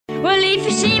if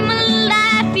you see my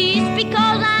life, it's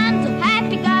because I'm so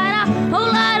happy. Got a whole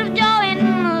lot of joy in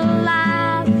my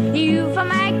life. If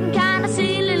I'm acting kinda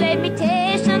silly, let me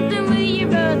tell you something with your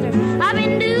brother. I've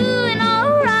been doing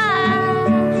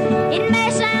alright. It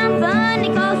may sound funny,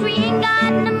 cause we ain't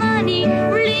got no money.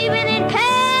 We're living in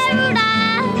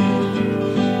paradise.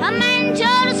 A man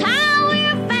showed us how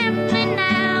we're a family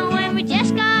now, and we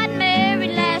just got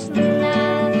married last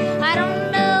night. I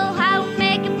don't know how we'll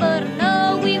make it, but I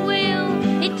know we will.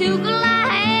 It took a lot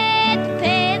to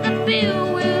pay the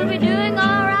bill. We'll be doing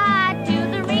alright till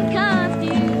the rent comes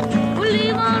due. We'll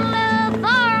live on love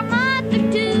for a month or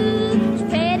two. Just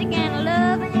petting and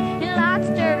loving and lots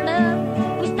of stir love.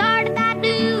 We started out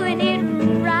doing it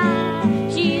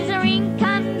right. She's a ring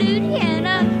continuity and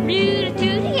a beauty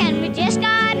tootie, and we just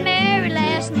got married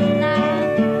last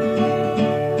night.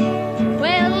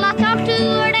 Well, I talked to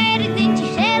her daddy, then she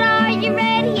said, "Are you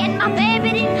ready?" And my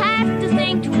baby didn't have to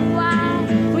think twice.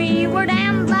 We were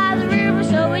down by the river,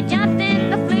 so we jumped in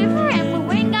the flipper, and we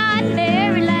went and got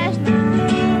married last night.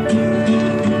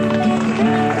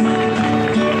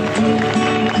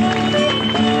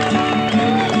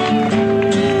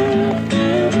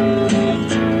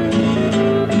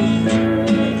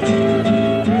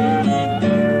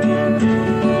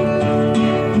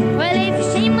 Well, if you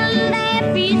see my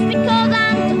laugh, it's because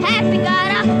I'm so happy.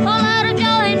 Got a whole lot of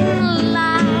joy in my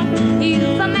life.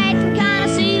 If I'm acting kinda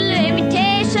silly, let me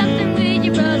tell you something with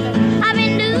your brother. I've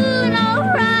been doing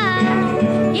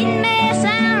alright. It may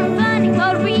sound funny,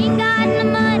 cause we ain't got no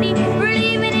money. We're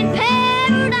living in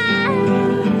paradise.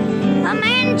 A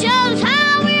man shows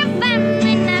how we're a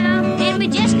family now, and we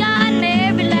just got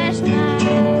married last night.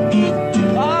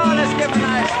 Oh, let's give him a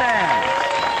nice stand.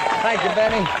 Thank you,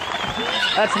 Benny.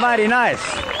 That's mighty nice.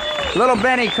 Little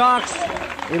Benny Cox,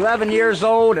 11 years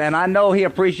old, and I know he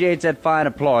appreciates that fine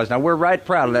applause. Now, we're right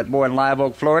proud of that boy in Live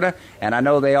Oak, Florida, and I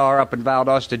know they are up in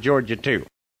Valdosta, Georgia, too.